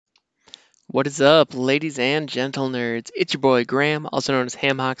What is up, ladies and gentle nerds? It's your boy Graham, also known as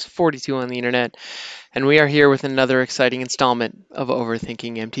Hamhawks42 on the internet, and we are here with another exciting installment of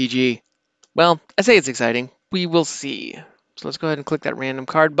Overthinking MTG. Well, I say it's exciting. We will see. So let's go ahead and click that random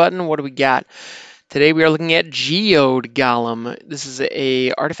card button. What do we got? Today we are looking at Geode Golem. This is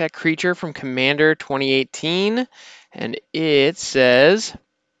a artifact creature from Commander 2018, and it says,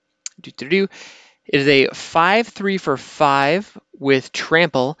 it is a 5/3 for 5 with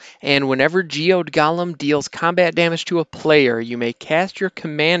trample, and whenever Geode Golem deals combat damage to a player, you may cast your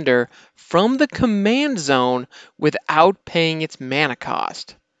commander from the command zone without paying its mana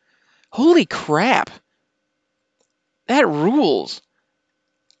cost. Holy crap! That rules.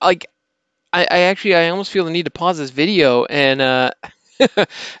 Like, I almost feel the need to pause this video and and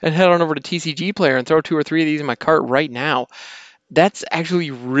head on over to TCG Player and throw 2 or 3 of these in my cart right now. That's actually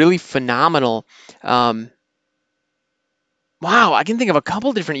really phenomenal. Wow, I can think of a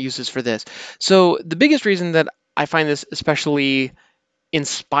couple different uses for this. So the biggest reason that I find this especially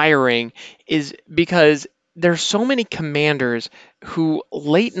inspiring is because there's so many commanders who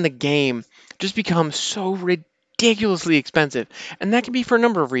late in the game just become so ridiculously expensive. And that can be for a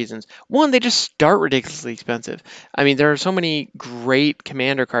number of reasons. One, they just start ridiculously expensive. I mean, there are so many great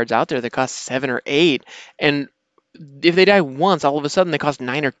commander cards out there that cost 7 or 8, and if they die once, all of a sudden they cost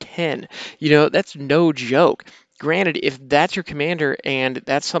 9 or 10. That's no joke. Granted, if that's your commander and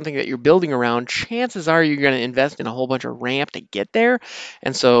that's something that you're building around, chances are you're going to invest in a whole bunch of ramp to get there.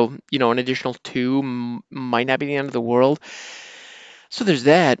 And so, an additional two might not be the end of the world. So there's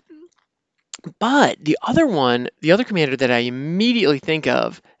that. But the other commander that I immediately think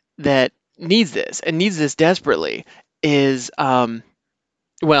of that needs this and needs this desperately is,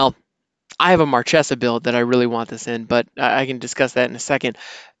 well, I have a Marchesa build that I really want this in, but I can discuss that in a second.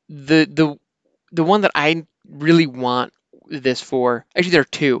 The one that I really want this for, actually there are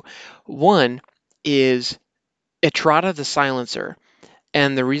two. One is Etrata the Silencer,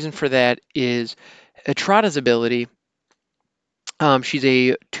 and the reason for that is Etrata's ability. She's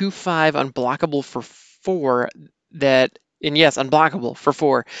a 2/5 unblockable for 4 and yes, unblockable for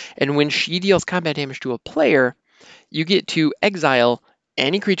 4. And when she deals combat damage to a player, you get to exile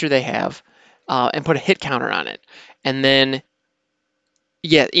any creature they have and put a hit counter on it. And then,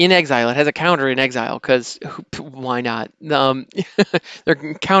 yeah, in exile, it has a counter in exile because why not? There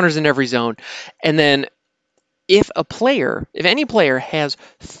are counters in every zone. And then if any player has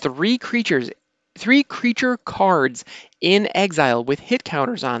 3 creature cards in exile with hit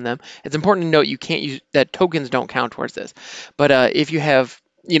counters on them, it's important to note you can't use that. Tokens don't count towards this. But if you have,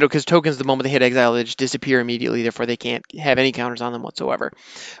 because tokens, the moment they hit exile, they just disappear immediately, therefore they can't have any counters on them whatsoever.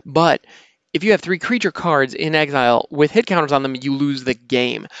 But if you have 3 creature cards in exile with hit counters on them, you lose the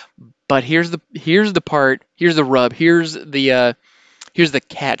game. But here's the part, here's the rub, here's the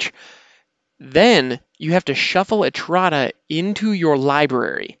catch. Then you have to shuffle Etrata into your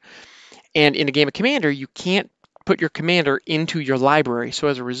library. And in a game of Commander, you can't put your commander into your library. So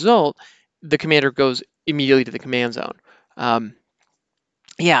as a result, the commander goes immediately to the command zone.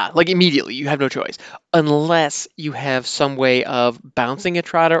 Yeah, like immediately. You have no choice. Unless you have some way of bouncing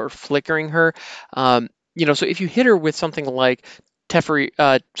Etrata or flickering her. So if you hit her with something like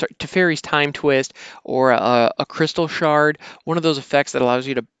Teferi's Time Twist or a Crystal Shard, one of those effects that allows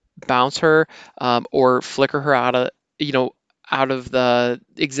you to bounce her or flicker her out of the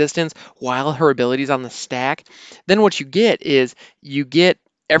existence while her ability's on the stack, then what you get is you get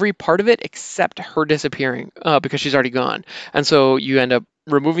every part of it except her disappearing because she's already gone. And so you end up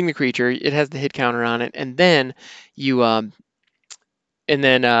removing the creature. It has the hit counter on it, and then you I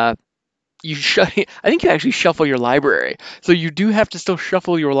think you actually shuffle your library. So you do have to still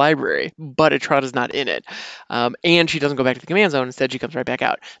shuffle your library, but Etrata's not in it. And she doesn't go back to the command zone. Instead, she comes right back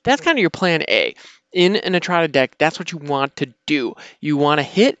out. That's kind of your plan A. In an Etrata deck, that's what you want to do. You want to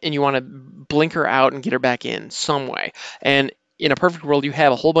hit and you want to blink her out and get her back in some way. And in a perfect world, you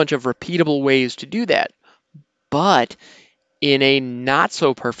have a whole bunch of repeatable ways to do that. But in a not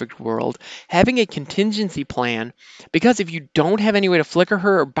so perfect world, having a contingency plan, because if you don't have any way to flicker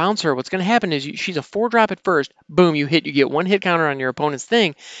her or bounce her, what's going to happen is she's a 4-drop at first, boom, you get 1 hit counter on your opponent's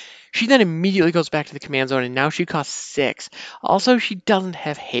thing. She then immediately goes back to the command zone, and now she costs 6. Also, she doesn't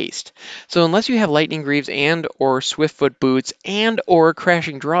have haste. So unless you have Lightning Greaves and or Swiftfoot Boots and or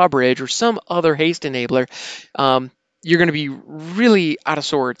Crashing Drawbridge or some other haste enabler, you're going to be really out of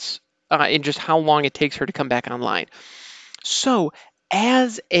sorts in just how long it takes her to come back online. So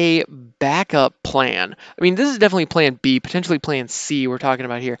as a backup plan, I mean, this is definitely plan B, potentially plan C we're talking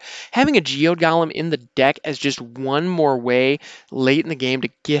about here. Having a Geode Golem in the deck as just one more way late in the game to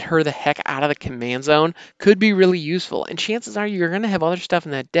get her the heck out of the command zone could be really useful. And chances are you're going to have other stuff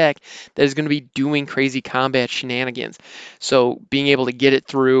in that deck that is going to be doing crazy combat shenanigans. So being able to get it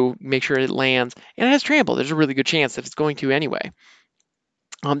through, make sure it lands, and it has trample, there's a really good chance that it's going to anyway.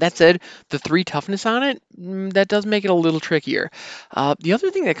 That said, the 3 toughness on it, that does make it a little trickier. The other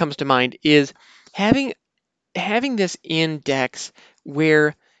thing that comes to mind is having this in decks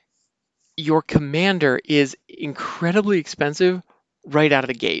where your commander is incredibly expensive right out of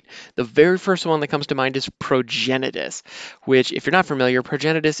the gate. The very first one that comes to mind is Progenitus, which, if you're not familiar,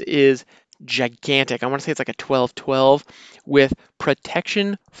 Progenitus is gigantic. I want to say it's like a 12/12 with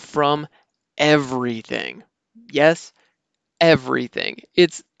protection from everything. Yes, everything.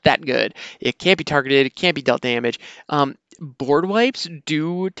 It's that good. It can't be targeted. It can't be dealt damage. Board wipes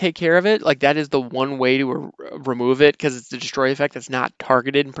do take care of it. Like that is the one way to remove it because it's the destroy effect that's not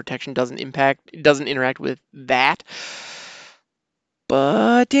targeted and protection doesn't interact with that.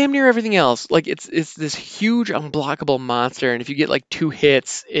 But damn near everything else, like it's this huge unblockable monster, and if you get like 2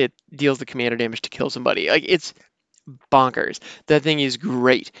 hits, it deals the commander damage to kill somebody. Like it's bonkers. That thing is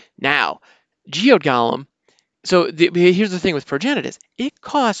great. Now, Geode Golem. So here's the thing with Progenitus. It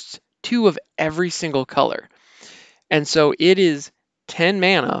costs 2 of every single color. And so it is 10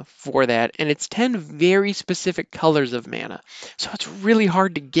 mana for that, and it's 10 very specific colors of mana. So it's really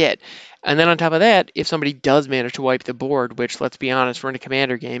hard to get. And then on top of that, if somebody does manage to wipe the board, which, let's be honest, we're in a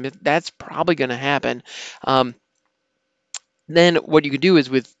commander game, that's probably going to happen. Then what you could do is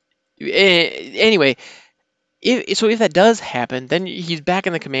anyway, if that does happen, then he's back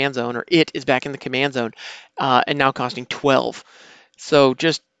in the command zone, or it is back in the command zone, and now costing 12. So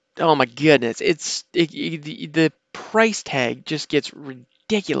just, oh my goodness, the price tag just gets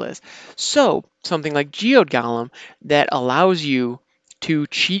ridiculous. So something like Geode Golem that allows you to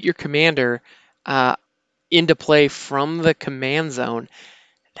cheat your commander into play from the command zone,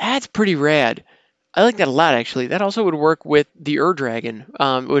 that's pretty rad. I like that a lot, actually. That also would work with the Ur-Dragon,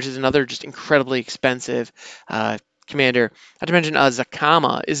 which is another just incredibly expensive commander. Not to mention,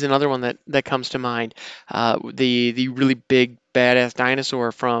 Zakama is another one that comes to mind. The really big badass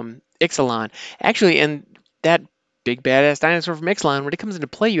dinosaur from Ixalan. Actually, and that big badass dinosaur from Ixalan, when it comes into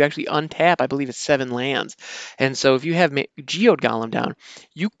play, you actually untap, I believe it's 7 lands. And so if you have Geode Golem down,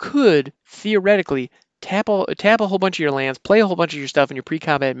 you could theoretically tap a whole bunch of your lands, play a whole bunch of your stuff in your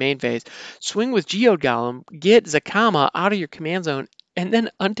pre-combat main phase, swing with Geode Golem, get Zakama out of your command zone, and then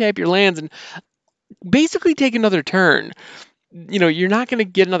untap your lands and basically take another turn. You're not going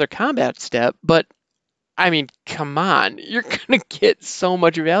to get another combat step, but I mean, come on, you're going to get so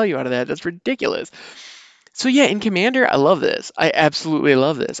much value out of that. That's ridiculous. So yeah, in Commander, I love this. I absolutely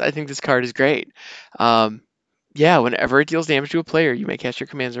love this. I think this card is great. Yeah, whenever it deals damage to a player, you may cast your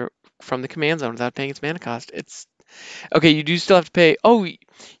commander from the command zone without paying its mana cost. It's okay. You do still have to pay. Oh,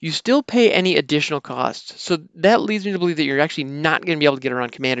 you still pay any additional costs. So that leads me to believe that you're actually not going to be able to get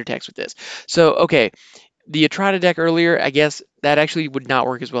around commander tax with this. So okay, the Etrata deck earlier, I guess that actually would not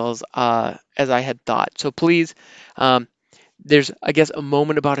work as well as I had thought. So please, there's, I guess, a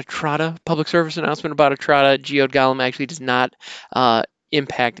moment about Etrata, public service announcement about Etrata. Geode Golem actually does not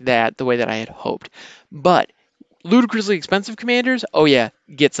impact that the way that I had hoped. But ludicrously expensive commanders, oh yeah,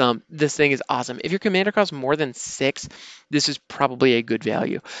 get some. This thing is awesome. If your commander costs more than 6, this is probably a good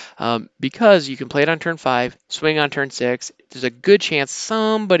value because you can play it on turn 5, swing on turn 6. There's a good chance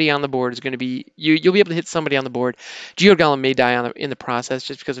somebody on the board is going to be, you'll be able to hit somebody on the board. Geode Golem may die in the process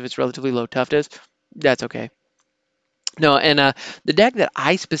just because of its relatively low toughness. That's okay. No, and the deck that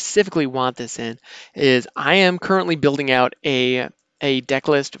I specifically want this in is I am currently building out a deck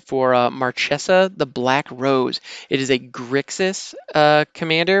list for Marchesa, the Black Rose. It is a Grixis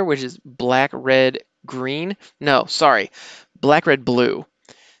commander, which is black, red, green. No, sorry, black, red, blue,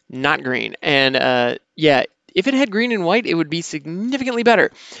 not green. And yeah, if it had green and white, it would be significantly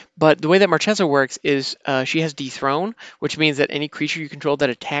better. But the way that Marchesa works is she has Dethrone, which means that any creature you control that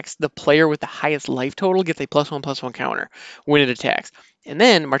attacks the player with the highest life total gets a +1/+1 counter when it attacks. And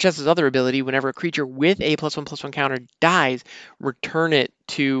then Marchesa's other ability, whenever a creature with a +1/+1 counter dies, return it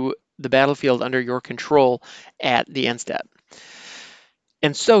to the battlefield under your control at the end step.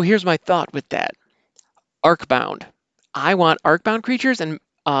 And so here's my thought with that. Arcbound. I want Arcbound creatures and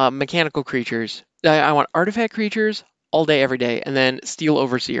mechanical creatures. I want artifact creatures all day, every day, and then Steel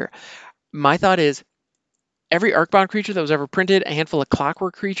Overseer. My thought is every Arcbound creature that was ever printed, a handful of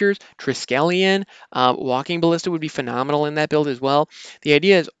Clockwork creatures, Triskelion, Walking Ballista would be phenomenal in that build as well. The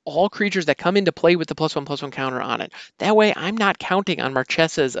idea is all creatures that come into play with the +1/+1 counter on it. That way, I'm not counting on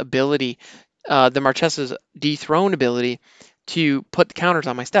Marchesa's ability, the Marchesa's dethrone ability, to put the counters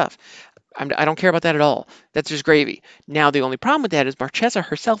on my stuff. I don't care about that at all. That's just gravy. Now, the only problem with that is Marchesa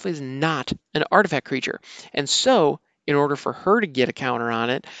herself is not an artifact creature. And so, in order for her to get a counter on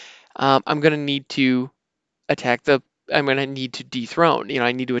it, I'm going to need to attack the. I'm going to need to dethrone.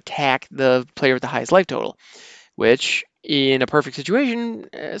 I need to attack the player with the highest life total, which in a perfect situation,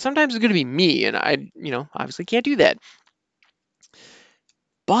 sometimes it's going to be me. And I, obviously can't do that.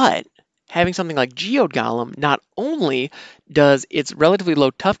 But having something like Geode Golem, not only does its relatively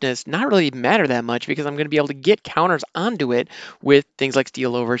low toughness not really matter that much because I'm going to be able to get counters onto it with things like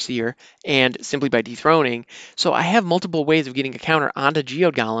Steel Overseer and simply by dethroning. So I have multiple ways of getting a counter onto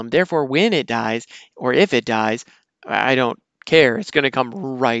Geode Golem. Therefore, when it dies, or if it dies, I don't care. It's going to come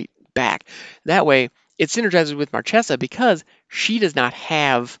right back. That way, it synergizes with Marchesa because she does not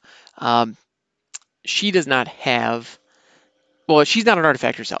have um, she does not have well, she's not an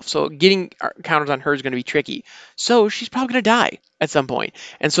artifact herself, so getting counters on her is going to be tricky. So she's probably going to die at some point.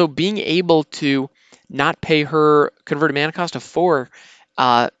 And so being able to not pay her converted mana cost of 4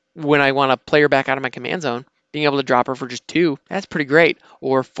 when I want to play her back out of my command zone, being able to drop her for just 2, that's pretty great.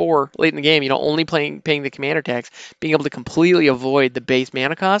 Or 4 late in the game, only paying the commander tax, being able to completely avoid the base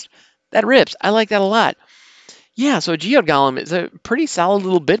mana cost, that rips. I like that a lot. Yeah, so Geode Golem is a pretty solid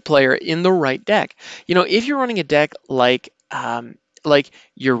little bit player in the right deck. If you're running a deck like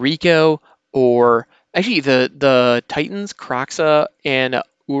Yuriko or actually the Titans, Kroxa and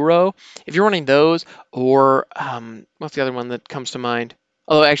Uro, if you're running those or what's the other one that comes to mind?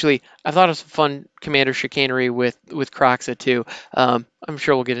 Oh, actually, I thought of some fun commander chicanery with Kroxa too. I'm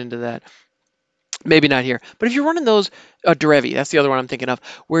sure we'll get into that. Maybe not here, but if you're running those, Derevi, that's the other one I'm thinking of,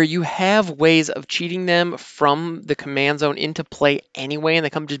 where you have ways of cheating them from the command zone into play anyway, and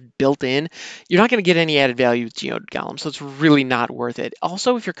they come just built in, you're not going to get any added value with Geode Golem, so it's really not worth it.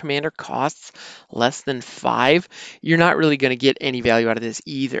 Also, if your commander costs less than 5, you're not really going to get any value out of this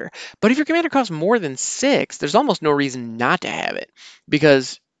either. But if your commander costs more than 6, there's almost no reason not to have it,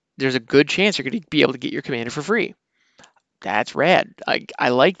 because there's a good chance you're going to be able to get your commander for free. That's rad. I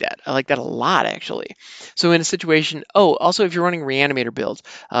like that. I like that a lot, actually. So in a situation, also if you're running Reanimator builds,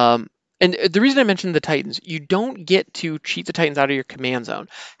 and the reason I mentioned the Titans, you don't get to cheat the Titans out of your command zone.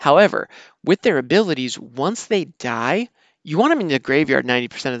 However, with their abilities, once they die, you want them in the graveyard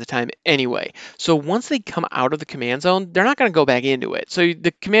 90% of the time anyway. So once they come out of the command zone, they're not going to go back into it. So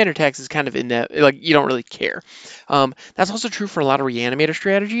the commander tax is kind of in that, like, you don't really care. That's also true for a lot of Reanimator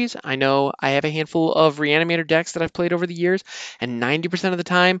strategies. I know I have a handful of Reanimator decks that I've played over the years, and 90% of the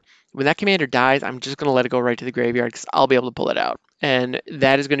time, when that commander dies, I'm just going to let it go right to the graveyard because I'll be able to pull it out. And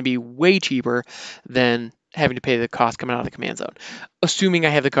that is going to be way cheaper than having to pay the cost coming out of the command zone, assuming I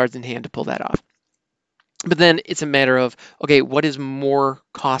have the cards in hand to pull that off. But then it's a matter of, okay, what is more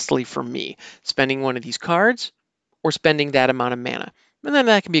costly for me? Spending one of these cards or spending that amount of mana? And then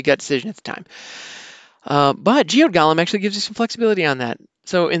that can be a gut decision at the time. But Geode Golem actually gives you some flexibility on that.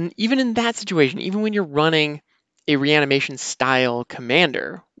 So even in that situation, even when you're running a reanimation style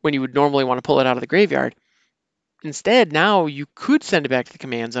commander, when you would normally want to pull it out of the graveyard, instead now you could send it back to the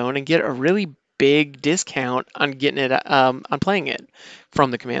command zone and get a really big discount on getting it on playing it from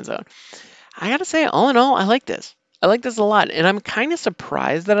the command zone. I gotta say, all in all, I like this. I like this a lot, and I'm kind of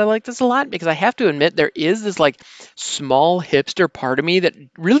surprised that I like this a lot because I have to admit there is this like small hipster part of me that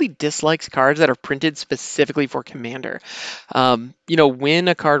really dislikes cards that are printed specifically for Commander. When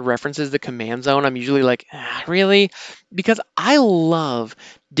a card references the command zone, I'm usually like, really? Because I love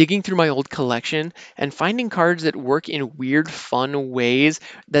digging through my old collection and finding cards that work in weird, fun ways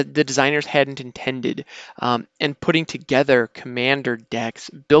that the designers hadn't intended, and putting together Commander decks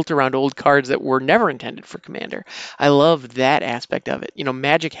built around old cards that were never intended for Commander. I love that aspect of it.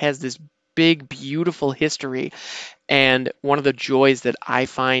 Magic has this big, beautiful history, and one of the joys that I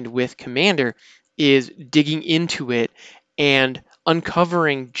find with Commander is digging into it and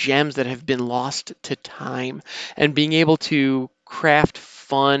uncovering gems that have been lost to time and being able to craft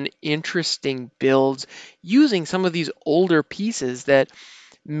fun, interesting builds using some of these older pieces that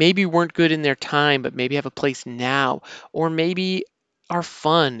maybe weren't good in their time, but maybe have a place now, or maybe are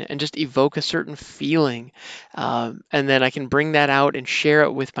fun and just evoke a certain feeling. And then I can bring that out and share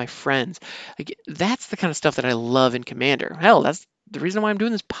it with my friends. Like, that's the kind of stuff that I love in Commander. Hell, that's the reason why I'm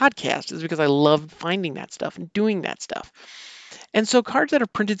doing this podcast, is because I love finding that stuff and doing that stuff. And so cards that are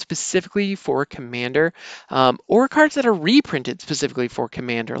printed specifically for Commander, or cards that are reprinted specifically for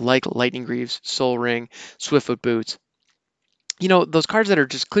Commander, like Lightning Greaves, Soul Ring, Swiftfoot Boots, those cards that are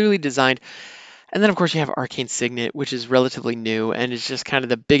just clearly designed. And then, of course, you have Arcane Signet, which is relatively new and is just kind of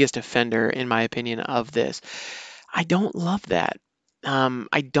the biggest offender, in my opinion, of this. I don't love that.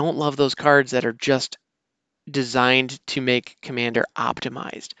 I don't love those cards that are just designed to make Commander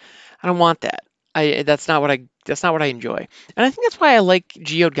optimized. I don't want that. That's not what I enjoy. And I think that's why I like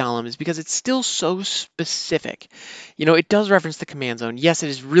Geode Golem is because it's still so specific. It does reference the command zone. Yes, it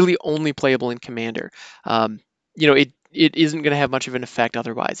is really only playable in Commander. It isn't going to have much of an effect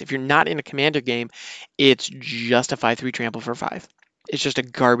otherwise. If you're not in a Commander game, it's just a 5/3 trample for 5. It's just a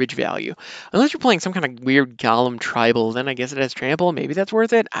garbage value. Unless you're playing some kind of weird Golem tribal, then I guess it has trample. Maybe that's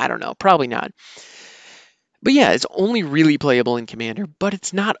worth it. I don't know. Probably not. But yeah, it's only really playable in Commander, but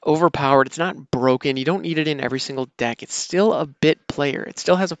it's not overpowered. It's not broken. You don't need it in every single deck. It's still a bit player. It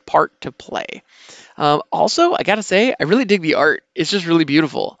still has a part to play. Also, I gotta say, I really dig the art. It's just really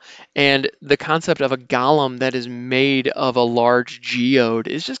beautiful. And the concept of a golem that is made of a large geode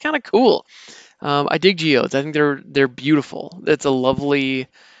is just kind of cool. I dig geodes. I think they're beautiful. It's a lovely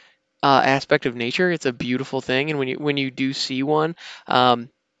aspect of nature. It's a beautiful thing, and when you do see one,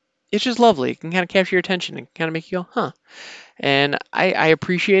 it's just lovely. It can kind of capture your attention and kind of make you go, huh. And I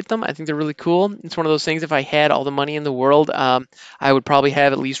appreciate them. I think they're really cool. It's one of those things, if I had all the money in the world, I would probably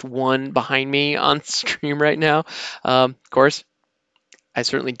have at least one behind me on stream right now. Of course, I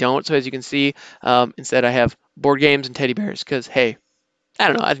certainly don't. So as you can see, instead I have board games and teddy bears because, hey, I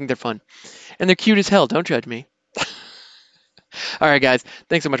don't know. I think they're fun. And they're cute as hell. Don't judge me. All right, guys.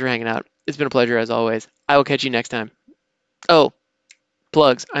 Thanks so much for hanging out. It's been a pleasure as always. I will catch you next time. Oh,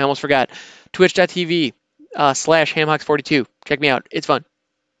 plugs. I almost forgot. Twitch.tv /Hamhawks42. Check me out. It's fun.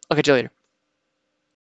 I'll catch you later.